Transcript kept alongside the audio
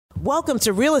Welcome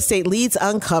to Real Estate Leads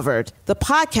Uncovered, the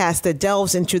podcast that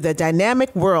delves into the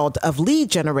dynamic world of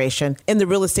lead generation in the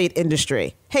real estate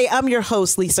industry. Hey, I'm your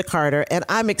host, Lisa Carter, and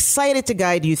I'm excited to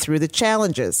guide you through the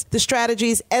challenges, the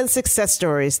strategies, and success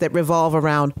stories that revolve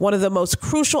around one of the most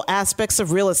crucial aspects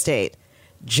of real estate,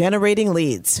 generating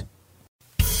leads.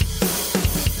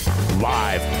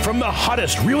 Live from the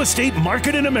hottest real estate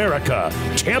market in America,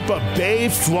 Tampa Bay,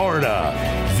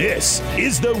 Florida. This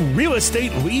is the Real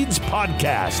Estate Leads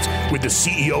Podcast with the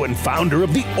CEO and founder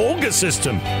of the Olga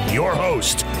System, your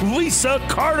host, Lisa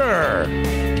Carter.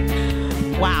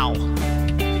 Wow.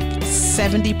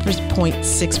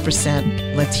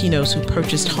 70.6% Latinos who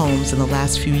purchased homes in the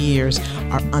last few years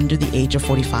are under the age of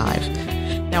 45.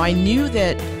 Now, I knew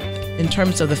that in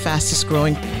terms of the fastest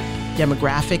growing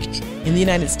demographic in the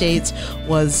United States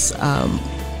was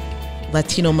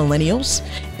Latino millennials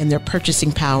and their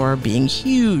purchasing power being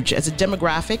huge. As a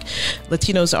demographic,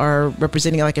 Latinos are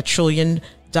representing like $1 trillion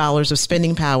of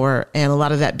spending power, and a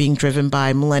lot of that being driven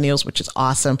by millennials, which is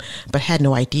awesome, but had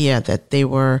no idea that they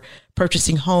were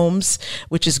purchasing homes,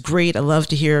 which is great. I love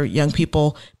to hear young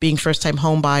people being first-time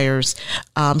home buyers.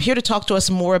 Here to talk to us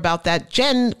more about that,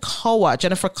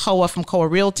 Jennifer Koa from Koa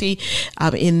Realty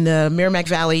in the Merrimack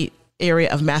Valley area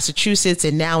of Massachusetts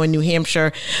and now in New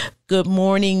Hampshire. Good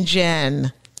morning,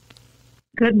 Jen.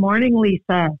 Good morning,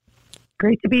 Lisa.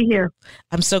 Great to be here.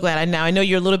 I'm so glad. I know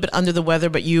you're a little bit under the weather,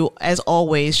 but you, as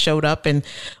always, showed up and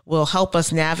will help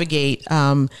us navigate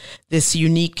this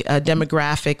unique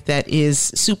demographic that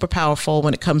is super powerful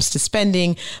when it comes to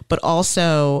spending, but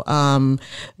also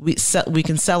we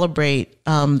can celebrate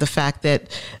the fact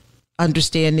that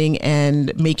understanding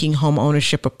and making home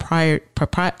ownership a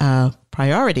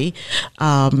priority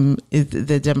is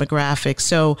the demographic.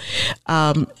 So,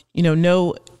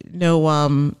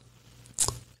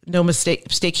 no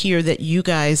mistake here that you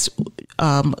guys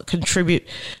contribute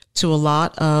to a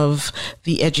lot of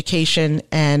the education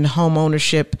and home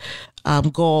ownership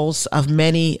goals of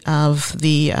many of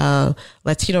the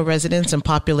Latino residents and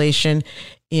population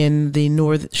in the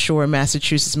North Shore,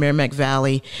 Massachusetts, Merrimack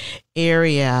Valley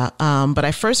area. But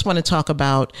I first want to talk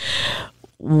about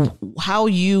how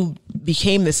you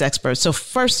became this expert. So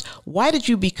first, why did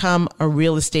you become a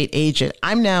real estate agent?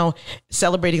 I'm now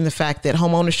celebrating the fact that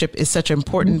home ownership is such an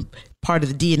important part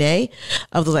of the DNA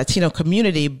of the Latino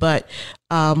community, but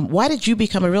why did you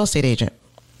become a real estate agent?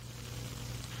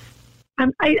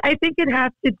 I think it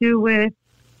has to do with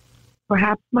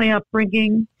perhaps my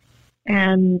upbringing.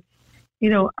 And,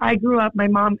 I grew up, my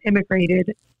mom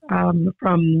immigrated from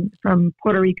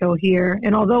Puerto Rico here.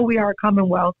 And although we are a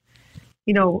Commonwealth,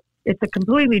 it's a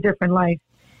completely different life.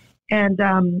 And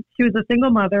she was a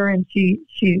single mother, and we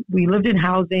lived in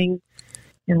housing,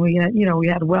 and we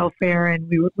had welfare, and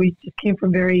we just came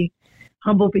from very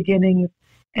humble beginnings.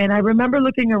 And I remember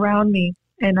looking around me,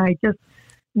 and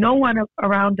no one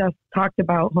around us talked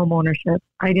about home ownership.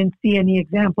 I didn't see any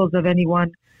examples of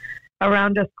anyone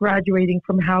around us graduating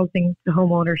from housing to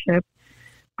home ownership.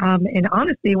 And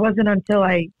honestly, it wasn't until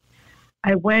I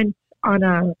went on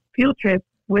a field trip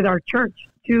with our church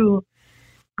to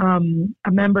a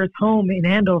member's home in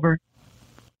Andover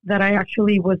that I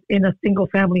actually was in a single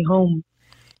family home,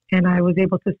 and I was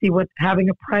able to see what having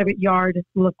a private yard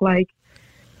looked like.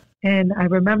 And I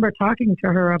remember talking to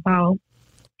her about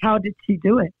how did she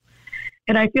do it.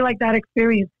 And I feel like that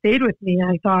experience stayed with me.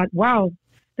 I thought, wow,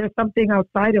 there's something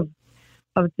outside of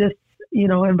this,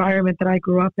 environment that I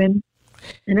grew up in.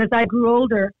 And as I grew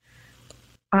older,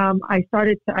 I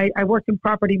worked in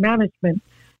property management.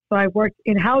 So I worked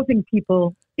in housing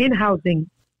people in housing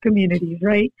communities,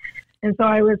 right? And so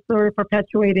I was sort of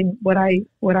perpetuating what I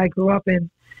grew up in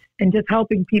and just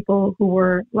helping people who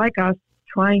were like us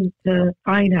trying to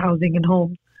find housing and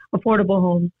homes, affordable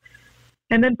homes.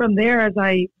 And then from there, as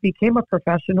I became a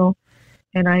professional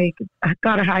and I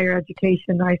got a higher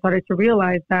education, I started to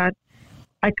realize that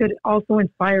I could also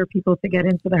inspire people to get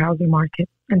into the housing market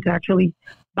and to actually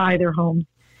buy their homes.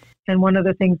 And one of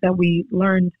the things that we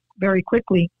learned very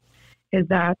quickly is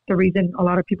that the reason a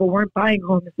lot of people weren't buying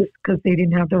homes is because they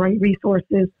didn't have the right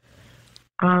resources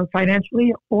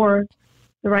financially or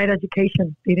the right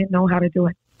education. They didn't know how to do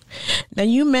it. Now,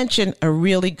 you mentioned a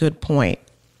really good point.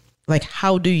 Like,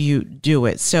 how do you do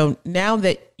it? So now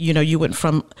that, you went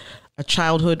from a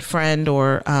childhood friend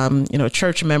or, a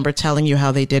church member telling you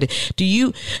how they did it,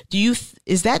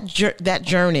 is that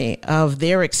journey of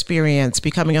their experience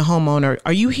becoming a homeowner,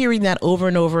 are you hearing that over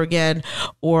and over again?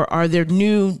 Or are there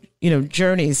new,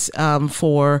 journeys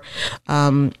for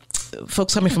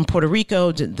folks coming from Puerto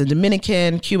Rico, the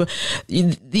Dominican, Cuba?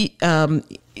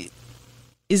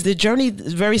 is the journey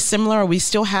very similar? Are we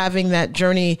still having that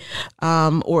journey,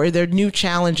 or are there new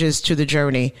challenges to the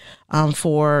journey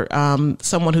for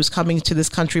someone who's coming to this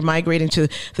country, migrating to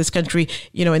this country?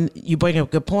 And you bring up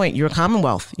a good point. You're a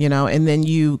Commonwealth, and then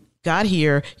you got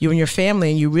here, you and your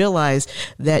family, and you realize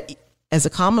that as a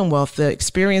Commonwealth, the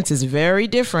experience is very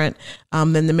different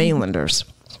than the mainlanders.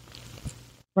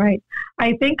 Right.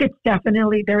 I think it's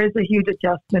definitely, there is a huge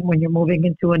adjustment when you're moving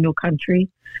into a new country.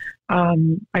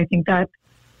 I think that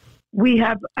we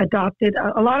have adopted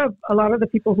a lot of the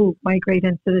people who migrate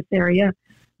into this area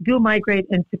do migrate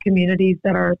into communities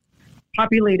that are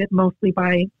populated mostly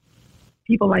by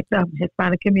people like the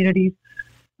Hispanic communities.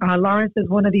 Lawrence is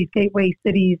one of these gateway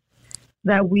cities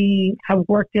that we have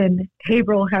worked in.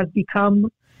 Haverhill has become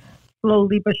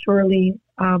slowly but surely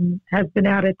has been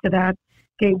added to that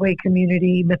gateway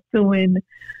community, Methuen,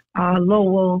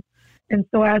 Lowell. And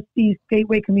so as these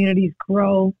gateway communities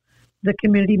grow, the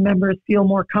community members feel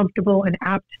more comfortable and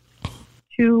apt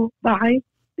to buy.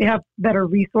 They have better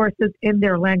resources in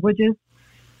their languages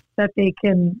that they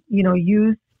can,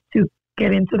 use to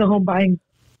get into the home buying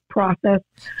process.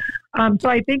 So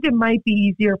I think it might be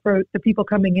easier for the people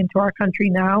coming into our country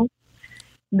now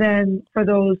than for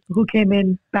those who came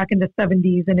in back in the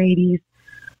 70s and 80s.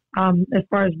 As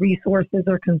far as resources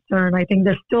are concerned, I think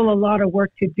there's still a lot of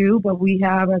work to do, but we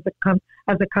have, as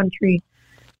a country,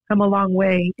 come a long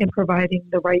way in providing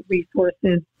the right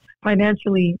resources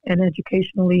financially and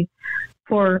educationally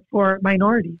for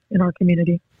minorities in our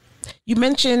community. You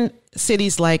mentioned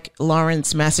cities like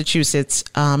Lawrence, Massachusetts,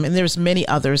 and there's many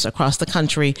others across the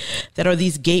country that are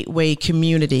these gateway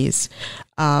communities.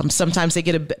 Sometimes they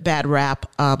get a bad rap,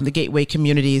 the gateway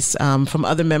communities, from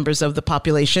other members of the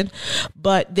population,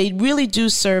 but they really do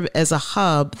serve as a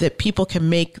hub that people can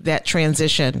make that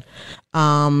transition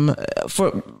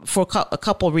for a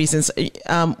couple of reasons.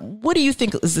 What do you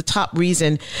think is the top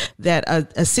reason that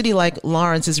a city like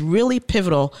Lawrence is really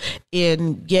pivotal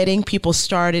in getting people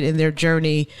started in their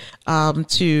journey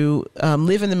to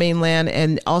live in the mainland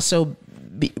and also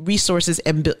resources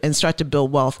and start to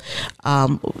build wealth?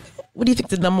 What do you think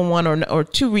the number one or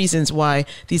two reasons why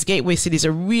these gateway cities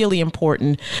are really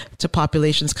important to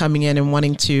populations coming in and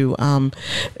wanting to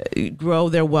grow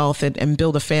their wealth and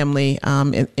build a family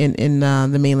in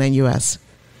the mainland U.S.?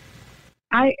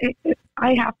 I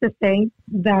have to say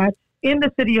that in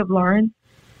the city of Lawrence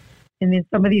and in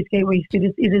some of these gateway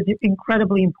cities, it is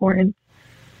incredibly important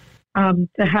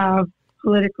to have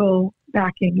political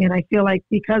backing. And I feel like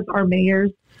because our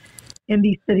mayors in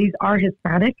these cities are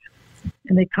Hispanic,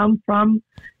 and they come from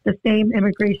the same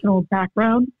immigrational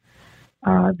background.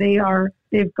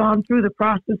 They've gone through the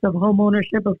process of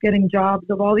homeownership, of getting jobs,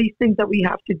 of all these things that we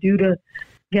have to do to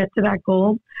get to that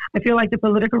goal. I feel like the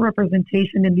political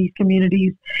representation in these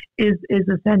communities is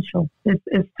essential.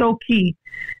 It's so key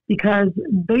because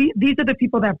these are the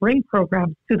people that bring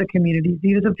programs to the communities.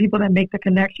 These are the people that make the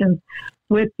connections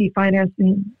with the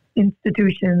financing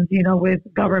institutions, with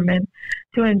government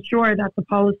to ensure that the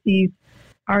policies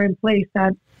are in place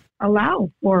that allow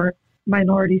for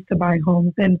minorities to buy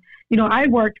homes. And, I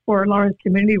worked for Lawrence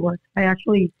Community Works. I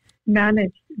actually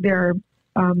managed their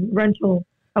rental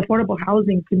affordable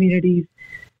housing communities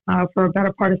for a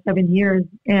better part of 7 years.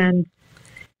 And,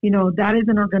 that is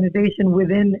an organization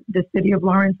within the city of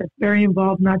Lawrence that's very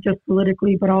involved, not just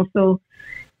politically, but also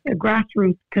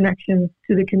grassroots connections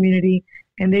to the community.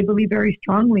 And they believe very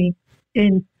strongly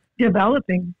in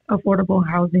developing affordable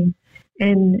housing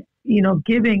and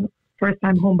giving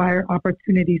first-time homebuyer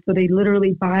opportunities. So they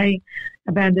literally buy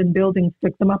abandoned buildings,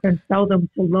 fix them up, and sell them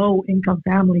to low-income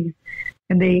families.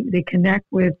 And they connect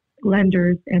with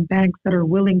lenders and banks that are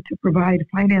willing to provide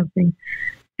financing.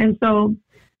 And so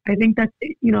I think that,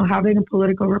 having a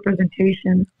political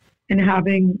representation and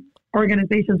having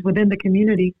organizations within the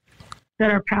community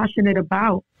that are passionate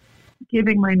about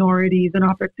giving minorities an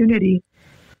opportunity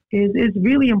is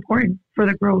really important for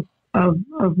the growth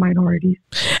of minorities.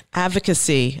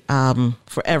 Advocacy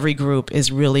for every group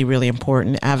is really, really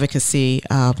important. Advocacy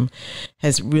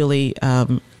has really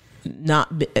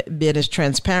not been as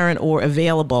transparent or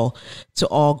available to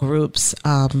all groups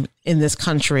in this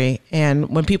country. And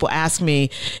when people ask me,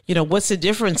 what's the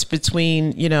difference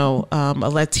between, a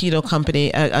Latino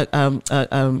company,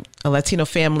 a Latino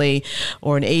family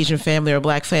or an Asian family or a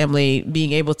Black family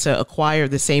being able to acquire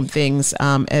the same things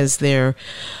as their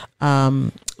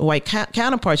white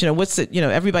counterparts,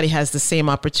 everybody has the same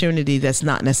opportunity. That's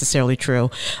not necessarily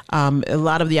true. A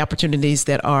lot of the opportunities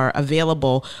that are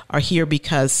available are here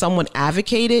because someone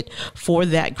advocated for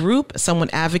that group, someone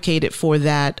advocated for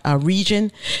that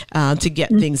region to get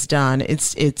things done.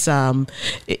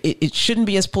 It shouldn't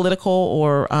be as political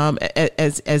or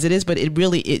as it is, but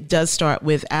it does start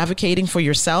with advocating for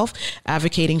yourself,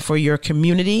 advocating for your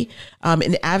community,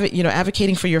 and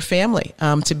advocating for your family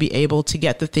to be able to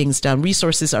get the things done.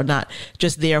 Resources are not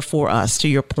just there for us. To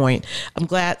your point, I'm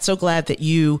so glad that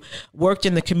you worked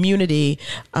in the community.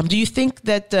 Do you think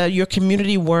that your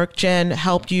community work, Jen,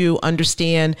 helped you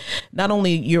understand not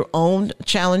only your own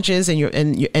challenges and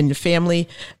your family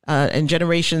and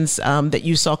generations that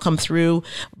you saw come through,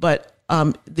 but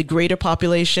the greater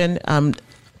population,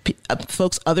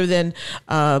 folks other than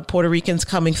Puerto Ricans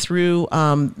coming through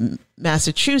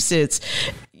Massachusetts?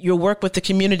 Your work with the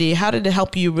community, how did it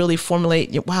help you really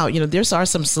formulate, wow, there are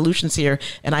some solutions here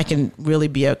and I can really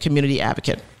be a community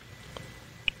advocate?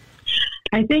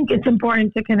 I think it's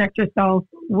important to connect yourself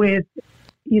with,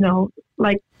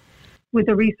 with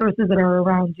the resources that are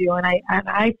around you. And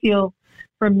I feel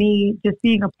for me, just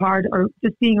being a part or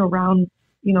just being around,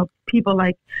 people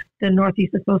like the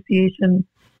Northeast Association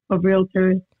of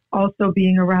Realtors, also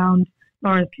being around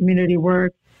Lawrence Community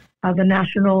Works, the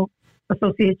National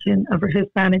Association of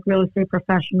Hispanic Real Estate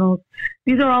Professionals.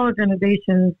 These are all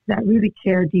organizations that really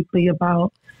care deeply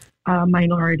about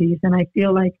minorities. And I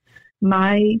feel like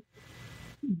my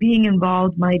being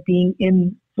involved, my being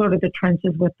in sort of the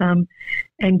trenches with them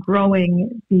and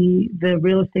growing the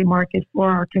real estate market for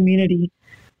our community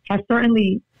has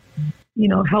certainly,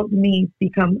 helped me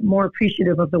become more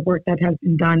appreciative of the work that has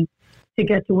been done to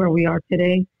get to where we are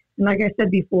today. And like I said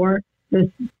before, there's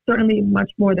certainly much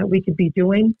more that we could be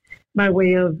doing by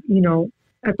way of,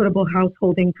 equitable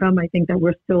household income. I think that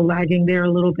we're still lagging there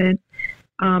a little bit.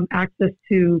 Access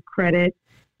to credit,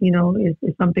 is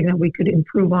something that we could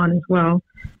improve on as well.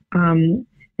 And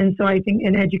so I think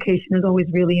education is always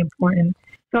really important.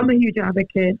 So I'm a huge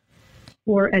advocate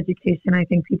for education. I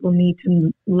think people need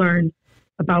to learn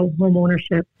about home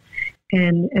ownership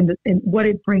and what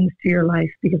it brings to your life,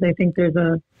 because I think there's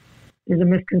a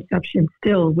misconception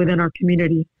still within our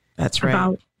community. That's right.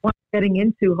 About one, getting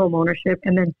into home ownership,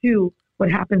 and then two,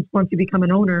 what happens once you become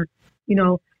an owner.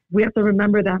 We have to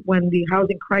remember that when the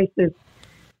housing crisis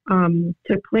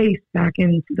took place back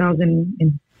in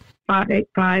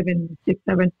 2005 and 6,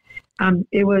 7,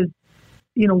 it was,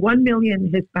 1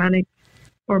 million Hispanic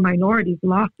or minorities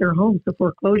lost their homes to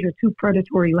foreclosure to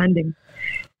predatory lending.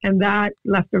 And that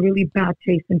left a really bad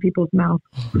taste in people's mouths.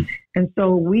 And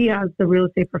so we, as the real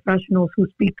estate professionals who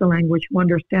speak the language, who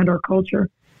understand our culture,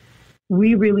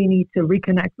 we really need to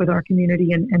reconnect with our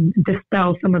community and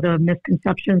dispel some of the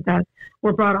misconceptions that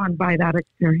were brought on by that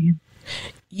experience.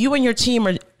 You and your team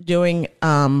are doing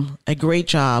a great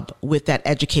job with that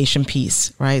education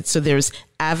piece, right? So there's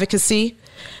advocacy,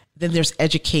 then there's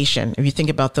education. If you think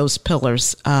about those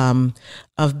pillars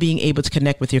of being able to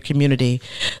connect with your community,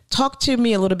 talk to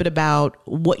me a little bit about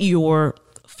what you're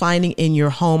finding in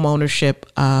your home ownership,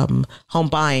 home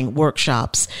buying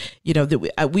workshops.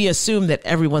 That we assume that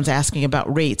everyone's asking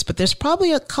about rates, but there's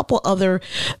probably a couple other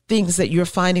things that you're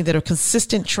finding that are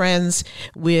consistent trends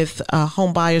with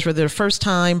home buyers, whether they're first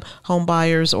time home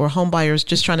buyers or home buyers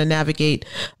just trying to navigate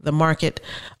the market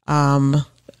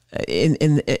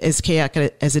in as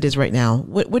chaotic as it is right now.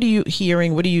 What are you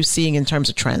hearing? What are you seeing in terms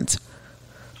of trends?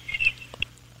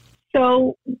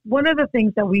 So one of the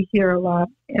things that we hear a lot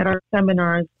at our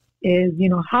seminars is,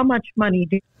 how much money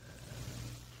do,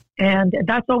 and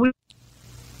that's always,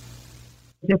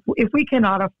 if we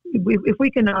cannot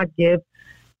give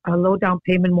a low down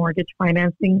payment mortgage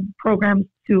financing programs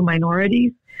to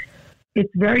minorities,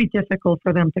 it's very difficult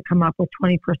for them to come up with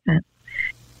 20%.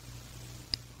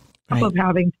 Right. Of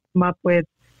having to come up with,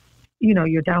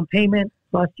 your down payment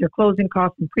plus your closing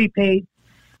costs and prepaid,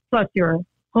 plus your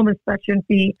home inspection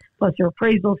fee, plus your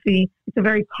appraisal fee. It's a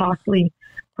very costly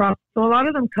process. So a lot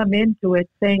of them come into it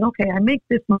saying, okay, I make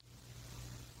this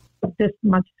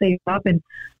much saved up, and,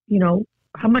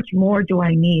 how much more do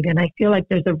I need? And I feel like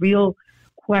there's a real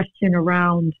question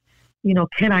around,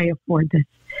 can I afford this?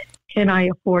 Can I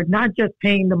afford not just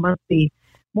paying the monthly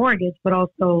mortgage, but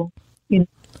also,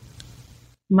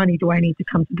 money do I need to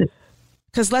come to this?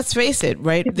 Because let's face it,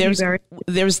 right? There's the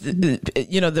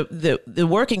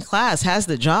working class has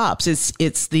the jobs. It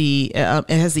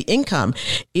has the income.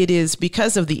 It is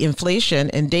because of the inflation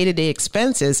and day-to-day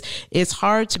expenses. It's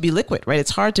hard to be liquid, right?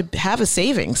 It's hard to have a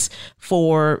savings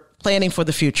for planning for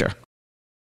the future.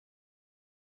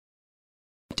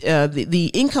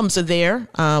 the incomes are there.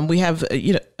 We have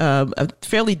a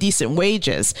fairly decent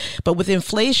wages, but with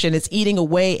inflation, it's eating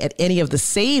away at any of the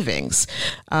savings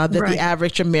that the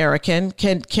average American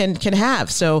can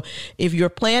have. So if you're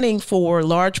planning for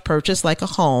large purchase like a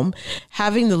home,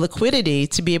 having the liquidity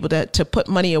to be able to put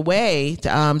money away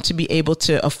to be able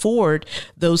to afford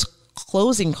those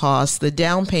closing costs, the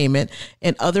down payment,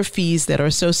 and other fees that are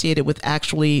associated with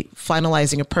actually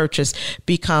finalizing a purchase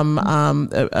become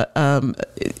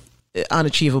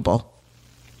unachievable.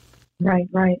 Right.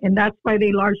 And that's why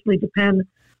they largely depend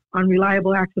on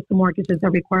reliable access to mortgages that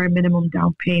require a minimum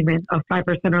down payment of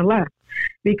 5% or less,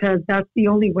 because that's the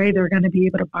only way they're going to be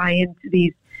able to buy into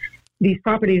these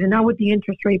properties. And now with the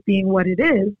interest rate being what it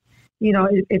is,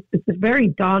 it's a very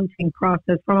daunting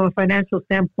process from a financial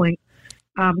standpoint.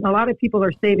 A lot of people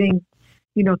are saving,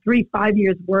 3-5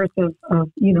 years worth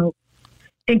of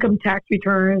income tax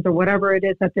returns or whatever it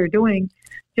is that they're doing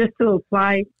just to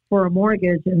apply for a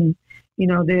mortgage. And,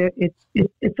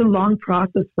 it's a long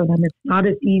process for them. It's not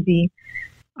as easy.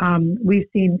 We've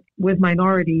seen with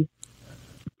minorities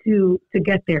to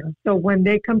get there. So when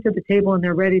they come to the table and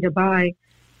they're ready to buy,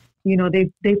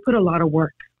 they put a lot of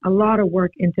work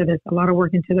into this, a lot of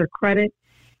work into their credit.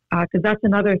 Because that's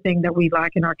another thing that we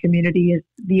lack in our community is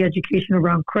the education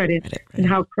around credit and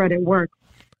how credit works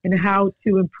and how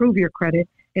to improve your credit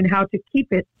and how to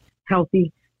keep it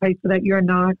healthy, right? So that you're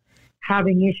not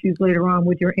having issues later on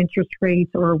with your interest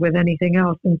rates or with anything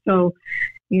else. And so,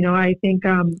 I think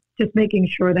just making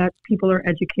sure that people are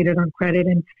educated on credit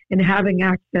and having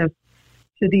access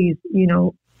to these,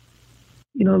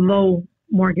 low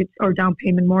mortgage or down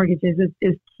payment mortgages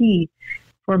is key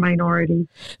for minorities.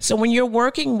 So when you're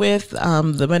working with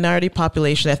the minority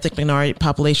population, ethnic minority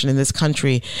population in this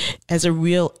country, as a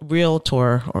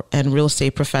realtor and real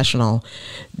estate professional,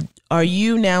 are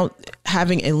you now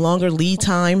having a longer lead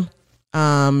time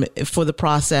for the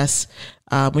process?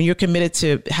 When you're committed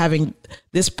to having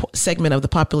this segment of the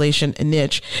population a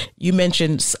niche, you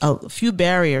mentioned a few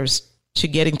barriers to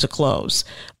getting to close.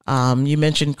 You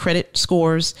mentioned credit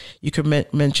scores. You could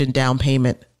mention down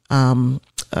payment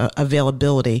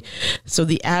availability. So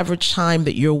the average time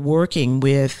that you're working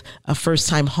with a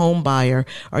first-time home buyer,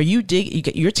 are you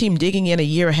get your team digging in a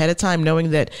year ahead of time,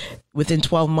 knowing that within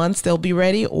 12 months they'll be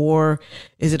ready, or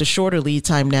is it a shorter lead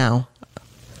time now?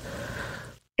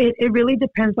 It really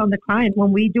depends on the client.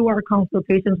 When we do our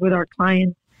consultations with our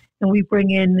clients and we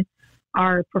bring in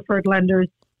our preferred lenders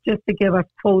just to give us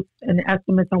quotes and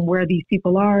estimates on where these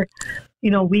people are,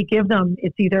 we give them,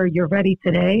 it's either you're ready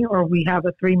today or we have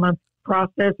a 3-month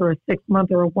process or a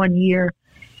 6-month or a 1 year.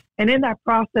 And in that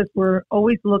process, we're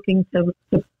always looking to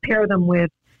pair them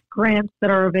with grants that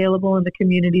are available in the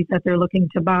communities that they're looking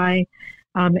to buy.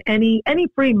 Any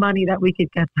free money that we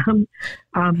could get them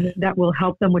that will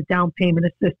help them with down payment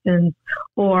assistance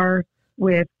or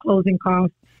with closing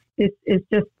costs.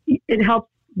 It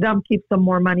helps them keep some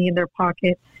more money in their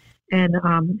pocket and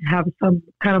have some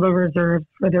kind of a reserve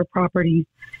for their properties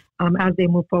as they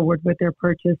move forward with their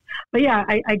purchase. But yeah,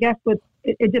 I guess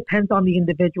it depends on the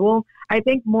individual. I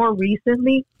think more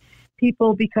recently,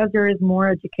 people, because there is more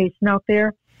education out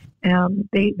there,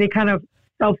 they kind of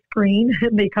self-screen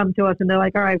and they come to us and they're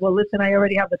like, all right, well, listen, I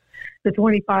already have the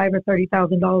 $25,000 or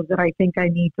 $30,000 that I think I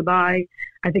need to buy.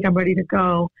 I think I'm ready to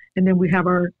go. And then we have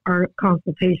our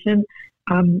consultation.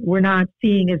 We're not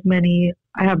seeing as many.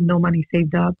 I have no money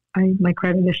saved up. My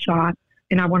credit is shot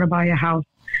and I want to buy a house.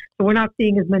 So we're not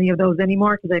seeing as many of those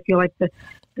anymore because I feel like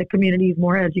the community is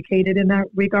more educated in that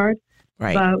regard.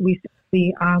 Right. But we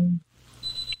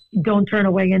don't turn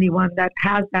away anyone that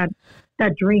has that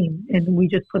dream, and we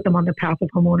just put them on the path of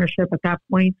homeownership. At that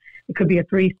point, it could be a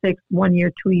 3, 6, 1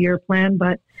 year, 2 year plan,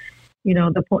 but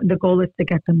the goal is to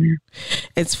get them there.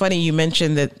 It's funny you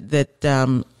mentioned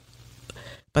that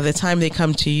by the time they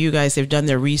come to you guys, they've done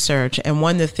their research. And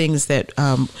one of the things that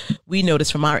we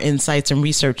notice from our insights and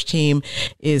research team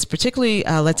is particularly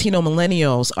Latino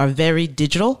millennials are very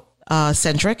digital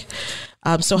centric.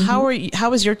 So how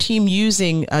is your team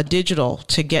using digital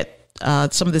to get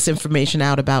some of this information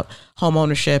out about home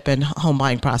ownership and home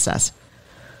buying process?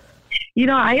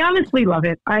 I honestly love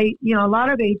it. A lot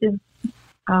of agents,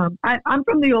 I'm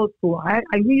from the old school. I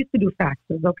used to do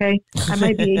faxes. Okay. I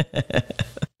might be,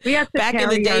 we have to back in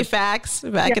the day fax.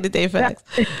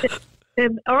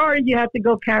 Or you have to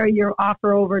go carry your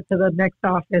offer over to the next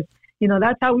office.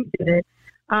 That's how we did it.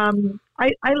 I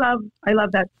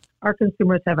love that our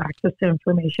consumers have access to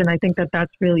information. I think that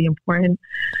that's really important.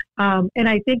 And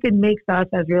I think it makes us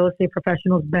as real estate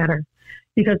professionals better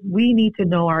because we need to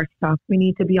know our stuff. We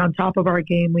need to be on top of our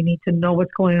game. We need to know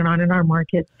what's going on in our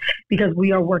markets because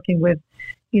we are working with,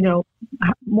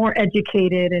 more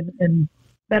educated and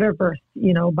better versed,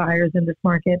 buyers in this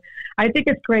market. I think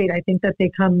it's great. I think that they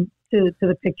come to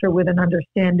the picture with an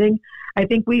understanding. I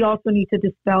think we also need to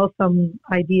dispel some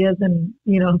ideas and,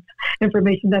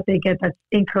 information that they get that's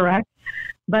incorrect.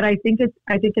 But I think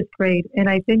it's great. And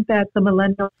I think that the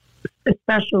millennials,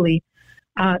 especially,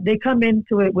 they come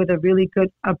into it with a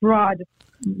broad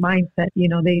mindset.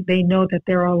 They know that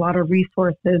there are a lot of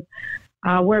resources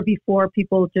where before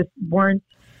people just weren't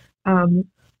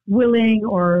willing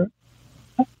or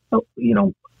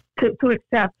to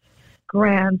accept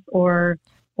grants or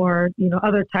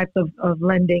other types of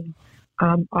lending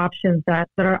options that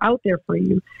are out there for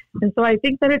you. And so I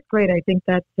think that it's great. I think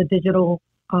that the digital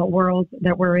world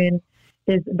that we're in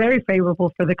is very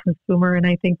favorable for the consumer. And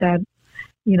I think that,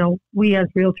 we as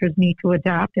realtors need to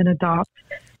adapt and adopt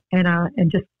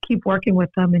and just keep working with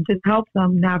them and just help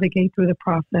them navigate through the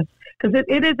process. Because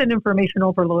it is an information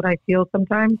overload, I feel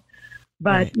sometimes.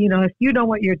 But, right. If you know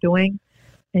what you're doing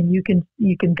and you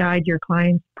can guide your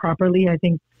clients properly, I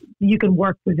think you can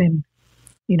work within,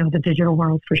 the digital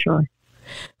world for sure.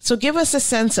 So give us a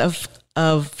sense of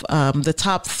the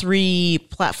top 3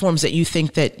 platforms that you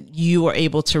think that you are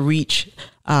able to reach,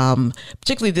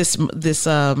 particularly this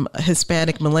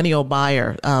Hispanic millennial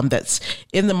buyer that's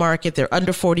in the market. They're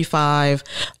under 45.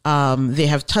 They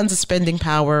have tons of spending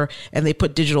power, and they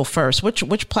put digital first.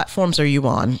 Which platforms are you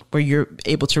on where you're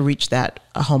able to reach that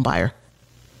home buyer?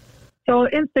 So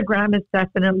Instagram is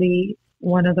definitely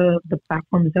one of the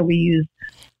platforms that we use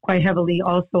quite heavily.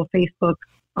 Also, Facebook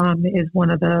is one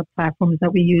of the platforms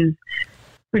that we use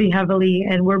pretty heavily,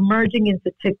 and we're merging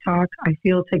into TikTok. I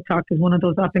feel TikTok is one of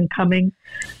those up and coming.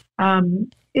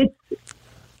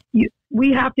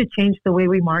 We have to change the way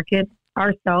we market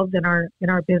ourselves in our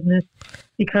business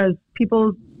because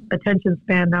people's attention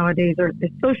span nowadays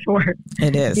is so short.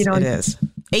 It is. It is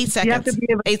 8 seconds. You have to be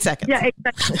able, 8 seconds. Yeah, 8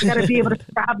 seconds. You got to be able to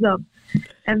grab them.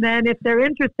 And then if they're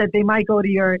interested, they might go to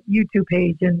your YouTube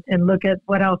page and look at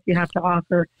what else you have to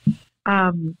offer.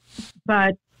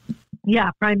 But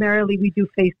yeah, primarily we do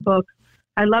Facebook.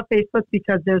 I love Facebook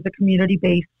because there's a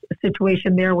community-based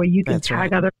situation there where you can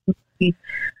tag other communities,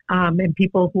 and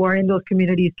people who are in those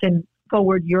communities can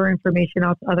forward your information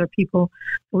out to other people.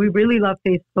 So we really love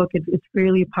Facebook. It's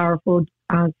really a powerful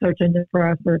search engine for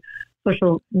us, or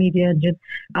social media engine.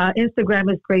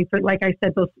 Instagram is great for, like I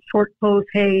said, those short posts,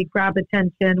 hey, grab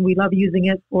attention. We love using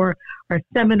it for our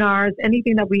seminars,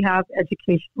 anything that we have,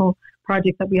 educational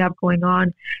projects that we have going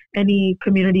on, any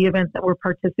community events that we're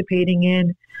participating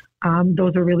in.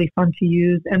 Those are really fun to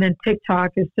use. And then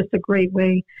TikTok is just a great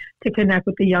way to connect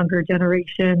with the younger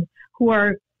generation who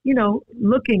are,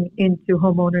 looking into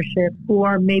homeownership, who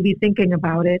are maybe thinking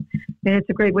about it. And it's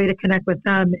a great way to connect with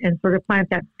them and sort of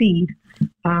plant that seed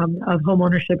of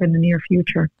homeownership in the near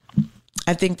future.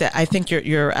 I think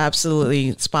you're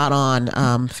absolutely spot on.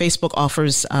 Facebook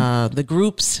offers the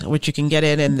groups, which you can get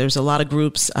in, and there's a lot of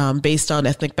groups based on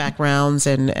ethnic backgrounds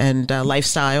and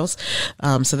lifestyles.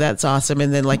 So that's awesome.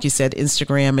 And then, like you said,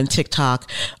 Instagram and TikTok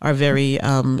are very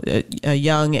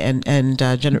young and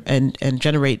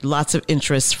generate lots of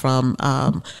interest from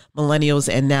millennials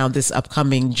and now this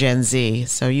upcoming Gen Z.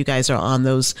 So you guys are on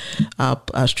those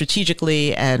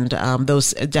strategically, and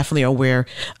those definitely are where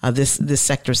this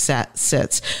sector sits.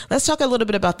 Let's talk a little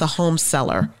bit about the home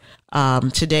seller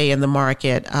today in the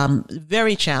market.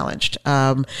 Very challenged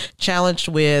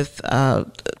with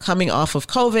coming off of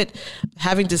COVID,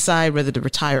 having to decide whether to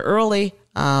retire early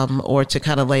or to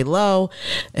kind of lay low,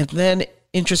 and then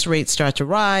interest rates start to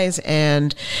rise,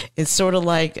 and it's sort of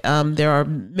like there are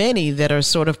many that are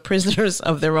sort of prisoners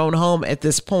of their own home at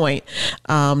this point,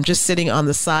 just sitting on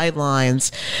the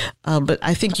sidelines. But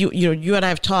I think you and I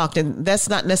have talked, and that's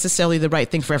not necessarily the right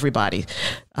thing for everybody.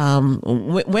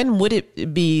 When would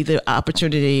it be the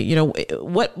opportunity?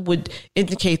 What would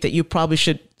indicate that you probably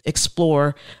should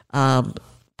explore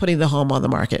putting the home on the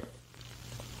market?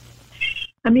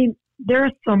 I mean, there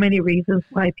are so many reasons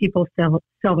why people sell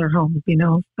their homes.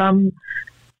 Some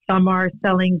are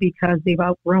selling because they've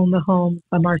outgrown the home.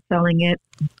 Some are selling it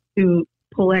to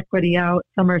pull equity out.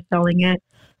 Some are selling it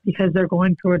because they're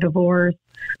going through a divorce.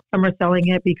 Some are selling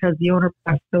it because the owner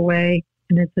passed away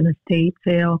and it's an estate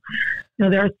sale.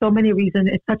 There are so many reasons.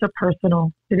 It is such a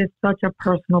personal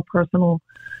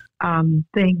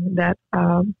thing that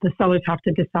the sellers have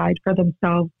to decide for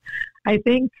themselves. I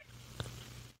think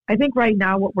right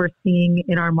now what we're seeing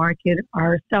in our market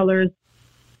are sellers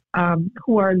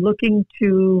who are looking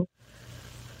to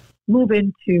move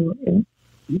into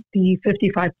the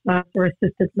 55 plus or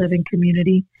assisted living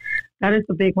community. That is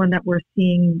the big one that we're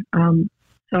seeing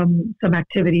some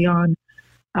activity on.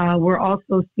 We're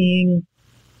also seeing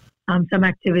some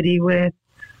activity with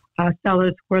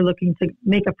sellers who are looking to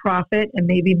make a profit and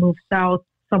maybe move south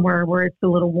somewhere where it's a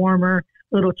little warmer,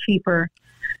 a little cheaper.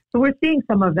 So we're seeing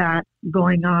some of that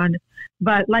going on.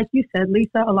 But like you said,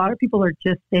 Lisa, a lot of people are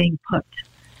just staying put.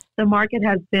 The market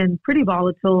has been pretty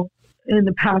volatile in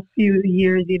the past few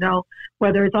years,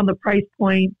 whether it's on the price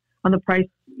point,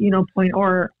 point,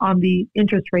 or on the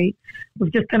interest rate.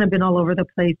 We've just kind of been all over the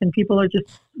place, and people are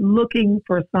just looking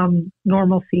for some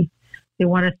normalcy. They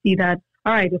want to see that,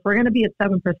 all right, if we're going to be at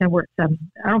 7%, we're at 7.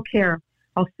 I don't care.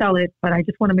 I'll sell it, but I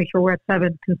just want to make sure we're at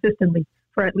 7 consistently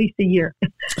for at least a year,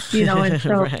 and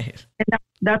so right. And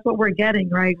that's what we're getting,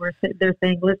 right? They're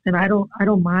saying, listen, I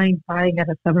don't mind buying at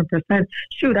a 7%.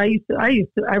 Shoot, I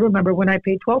remember when I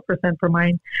paid 12% for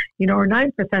mine, or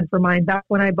 9% for mine back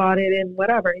when I bought it in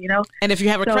whatever, And if you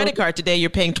have a credit card today, you're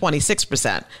paying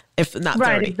 26%, if not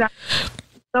 30%.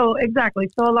 Right, exactly.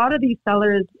 So a lot of these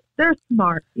sellers, they're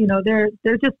smart,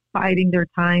 they're just biding their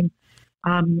time.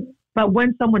 But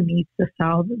when someone needs to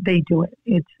sell, they do it.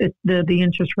 It's the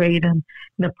interest rate and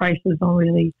the prices don't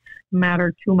really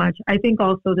matter too much. I think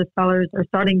also the sellers are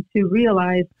starting to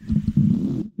realize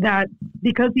that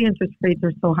because the interest rates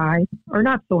are so high, or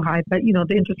not so high, but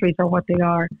the interest rates are what they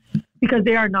are, because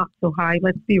they are not so high.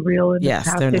 Let's be real. In yes, the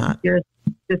past they're 50 not. years,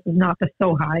 this is not the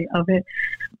so high of it.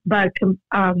 But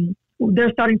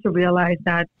they're starting to realize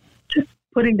that just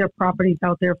putting their properties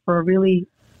out there for a really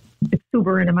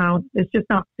exuberant amount is just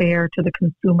not fair to the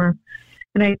consumer.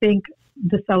 And I think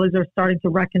the sellers are starting to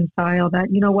reconcile that,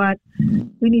 you know what,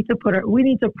 we need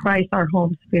to price our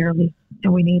homes fairly,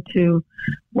 and we need to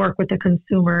work with the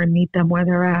consumer and meet them where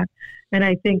they're at. And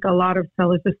I think a lot of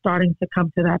sellers are starting to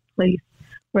come to that place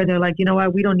where they're like, you know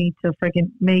what, we don't need to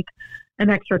freaking make an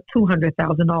extra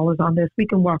 $200,000 on this. We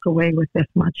can walk away with this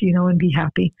much, and be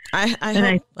happy.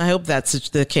 I hope that's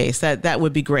the case. That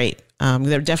would be great.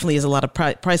 There definitely is a lot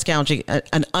of price gouging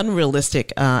and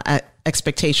unrealistic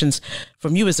expectations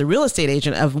from you as a real estate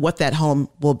agent of what that home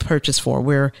will purchase for.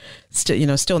 We're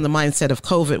still in the mindset of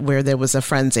COVID where there was a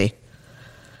frenzy.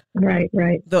 Right.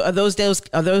 Are those days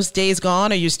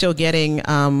gone? Or are you still getting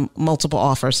multiple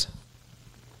offers?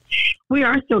 We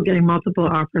are still getting multiple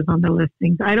offers on the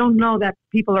listings. I don't know that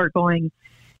people are going,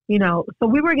 so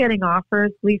we were getting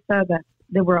offers, Lisa, that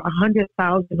there were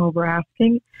 $100,000 over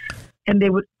asking, and they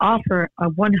would offer a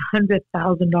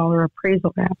 $100,000 appraisal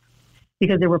gap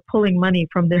because they were pulling money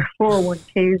from their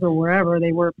 401ks or wherever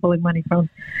they were pulling money from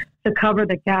to cover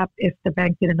the gap if the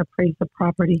bank didn't appraise the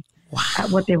property at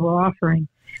what they were offering.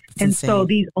 That's and insane. So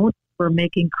these owners were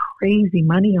making crazy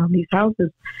money on these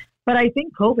houses. But I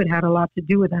think COVID had a lot to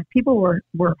do with that. People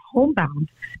were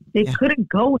homebound. They couldn't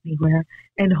go anywhere.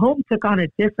 And home took on a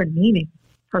different meaning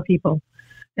for people.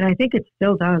 And I think it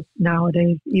still does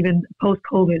nowadays, even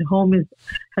post-COVID. Home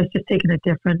has just taken a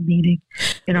different meaning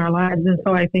in our lives. And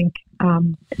so I think,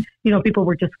 people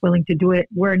were just willing to do it.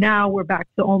 Where now we're back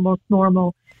to almost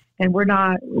normal. And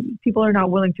people are not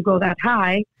willing to go that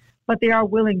high, but they are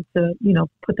willing to,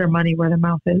 put their money where their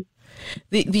mouth is.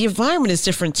 The environment is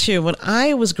different too. When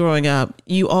I was growing up,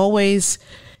 you always,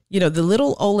 the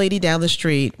little old lady down the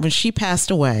street, when she passed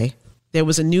away, there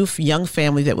was a new young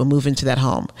family that would move into that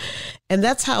home. And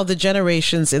that's how the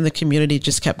generations in the community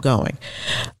just kept going.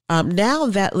 Now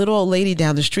that little old lady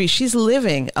down the street, she's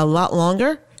living a lot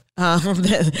longer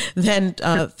than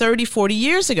 30, 40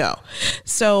 years ago.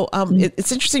 So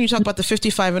it's interesting you talk about the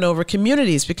 55 and over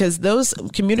communities, because those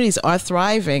communities are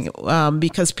thriving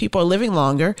because people are living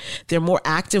longer. They're more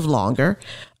active longer.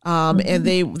 And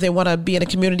they want to be in a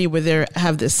community where they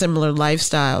have the similar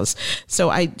lifestyles. So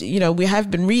we have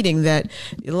been reading that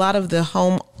a lot of the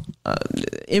home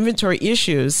inventory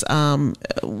issues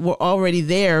were already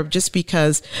there just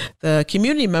because the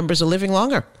community members are living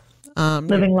longer.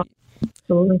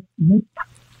 Absolutely. Mm-hmm.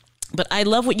 But I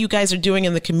love what you guys are doing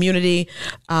in the community.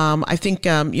 I think,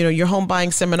 your home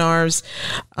buying seminars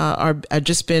are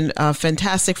just been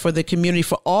fantastic for the community,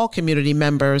 for all community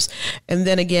members. And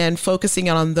then again, focusing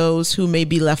on those who may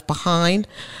be left behind.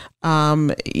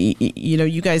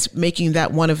 You guys making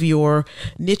that one of your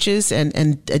niches and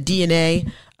a DNA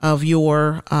of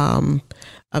your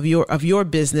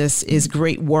business is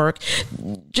great work.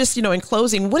 Just, in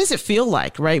closing, what does it feel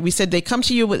like, right? We said they come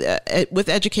to you with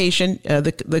education,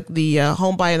 the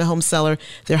home buyer and the home seller,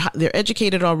 they're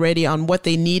educated already on what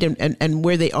they need and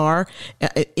where they are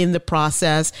in the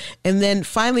process. And then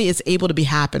finally it's able to be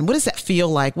happen. What does that feel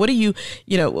like? What do you,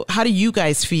 how do you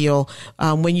guys feel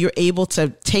when you're able to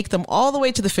take them all the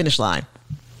way to the finish line?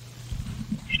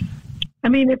 I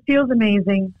mean, it feels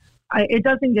amazing. It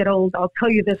doesn't get old. I'll tell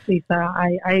you this, Lisa.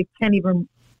 I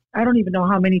don't even know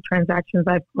how many transactions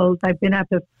I've closed. I've been at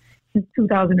this since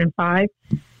 2005.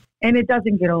 and it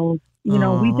doesn't get old. You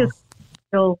know, we just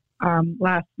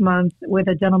last month with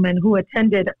a gentleman who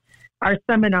attended our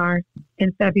seminar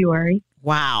in February.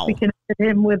 Wow. We connected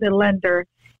him with a lender.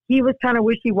 He was kind of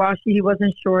wishy-washy. He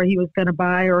wasn't sure he was going to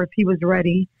buy or if he was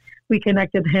ready. We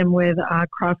connected him with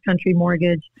Cross Country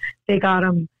Mortgage. They got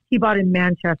him. He bought in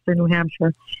Manchester, New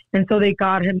Hampshire. And so they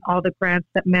got him all the grants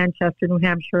that Manchester, New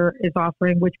Hampshire is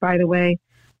offering, which, by the way,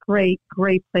 great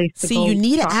place to go. See, you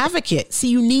need an advocate.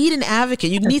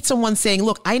 You need someone saying,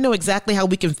 look, I know exactly how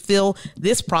we can fill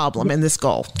this problem and this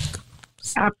goal.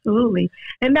 Absolutely.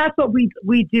 And that's what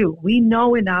we do. We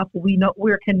know enough. We know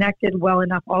we're connected well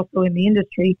enough also in the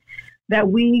industry that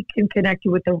we can connect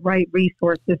you with the right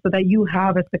resources so that you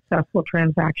have a successful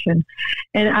transaction.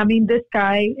 And I mean, this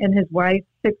guy and his wife,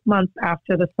 6 months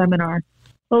after the seminar,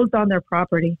 closed on their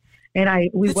property. And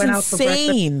we went out for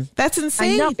breakfast. That's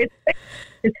insane. I know,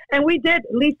 and we did,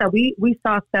 Lisa, we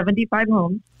saw 75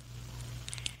 homes.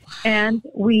 And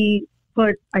we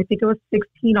put, I think it was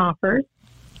 16 offers.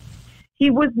 He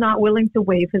was not willing to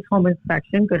waive his home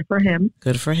inspection. Good for him.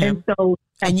 And so,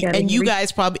 you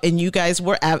guys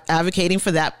were advocating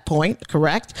for that point,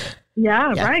 correct?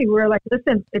 Yeah, right. We're like,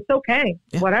 listen, it's okay.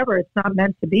 Yeah. Whatever. It's not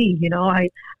meant to be. You know,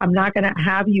 I'm not going to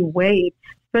have you waive,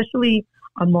 especially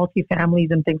on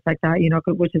multifamilies and things like that, you know,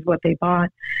 which is what they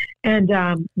bought. And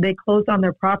they closed on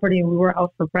their property and we were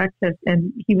out for breakfast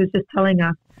and he was just telling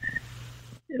us,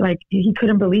 like, he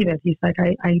couldn't believe it. He's like,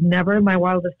 I never in my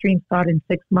wildest dreams thought in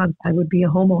 6 months I would be a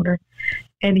homeowner.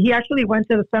 And he actually went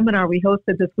to the seminar we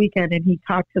hosted this weekend and he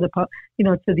talked to the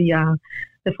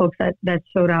folks that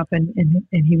showed up and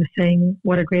he was saying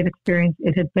what a great experience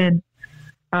it had been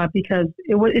because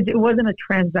it wasn't a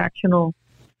transactional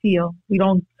feel.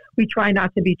 We try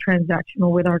not to be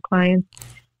transactional with our clients.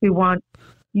 We want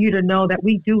you to know that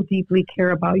we do deeply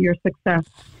care about your success.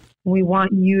 We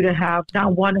want you to have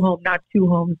not one home, not two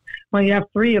homes. Well, you have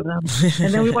 3 of them.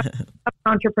 And then we want you to be an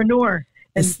entrepreneur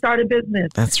and start a business.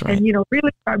 That's right. And, you know, really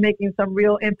start making some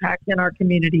real impact in our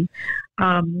community.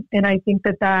 And I think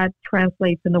that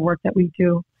translates in the work that we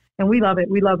do. And we love it.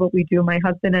 We love what we do. My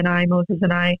husband and I, Moses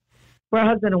and I, we're a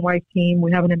husband and wife team.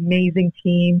 We have an amazing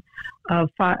team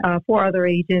of 4 other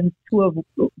agents.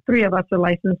 3 of us are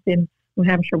licensed in New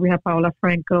Hampshire. We have Paola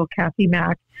Franco, Kathy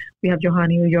Mack, we have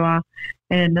Johanny Ulloa,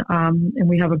 and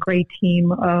we have a great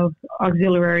team of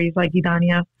auxiliaries like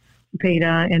Idania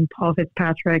Cepeda and Paul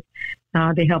Fitzpatrick.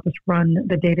 They help us run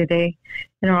the day-to-day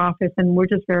in our office, and we're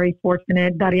just very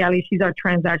fortunate. Dariali, she's our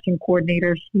transaction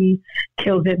coordinator. She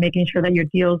kills it, making sure that your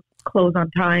deals close on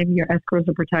time, your escrows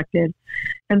are protected.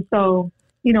 And so,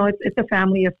 you know, it's a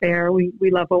family affair. We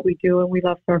love what we do, and we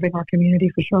love serving our community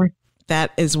for sure.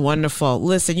 That is wonderful.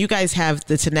 Listen, you guys have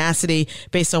the tenacity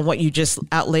based on what you just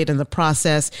outlaid in the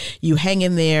process. You hang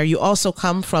in there. You also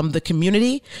come from the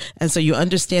community. And so you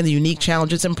understand the unique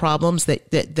challenges and problems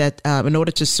that in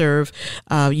order to serve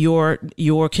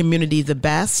your community the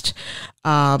best.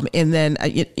 And then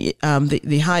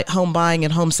the high home buying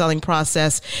and home selling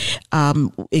process,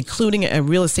 including a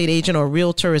real estate agent or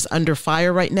realtor, is under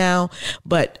fire right now.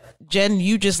 But Jen,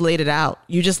 you just laid it out.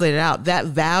 That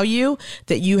value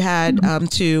that you had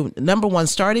to, number one,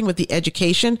 starting with the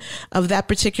education of that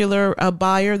particular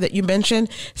buyer that you mentioned,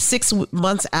 6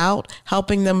 months out,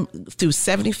 helping them through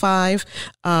 75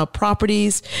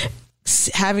 properties,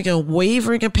 having a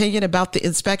wavering opinion about the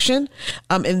inspection,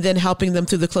 and then helping them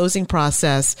through the closing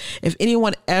process. If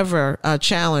anyone ever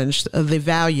challenged the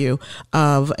value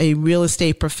of a real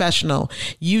estate professional,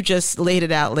 you just laid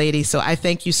it out, lady. So I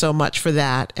thank you so much for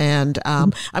that. And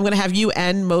I'm going to have you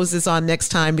and Moses on next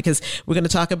time because we're going to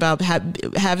talk about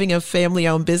having a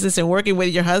family-owned business and working with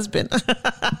your husband.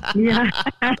 Yeah.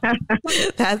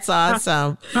 That's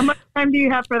awesome. How much time do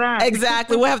you have for that?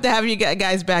 Exactly. We'll have to have you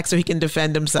guys back so he can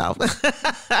defend himself.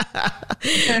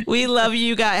 We love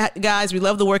you guys. We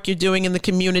love the work you're doing in the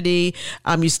community.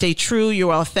 You stay true,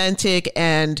 you're authentic,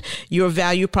 and your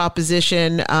value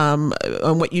proposition on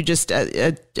what you just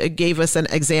gave us an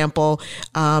example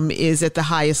is at the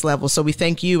highest level. So we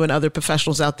thank you and other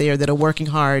professionals out there that are working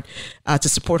hard to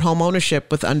support home ownership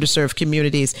with underserved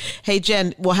communities. Hey,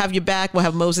 Jen, we'll have you back. We'll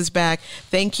have Moses back.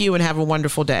 Thank you and have a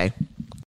wonderful day.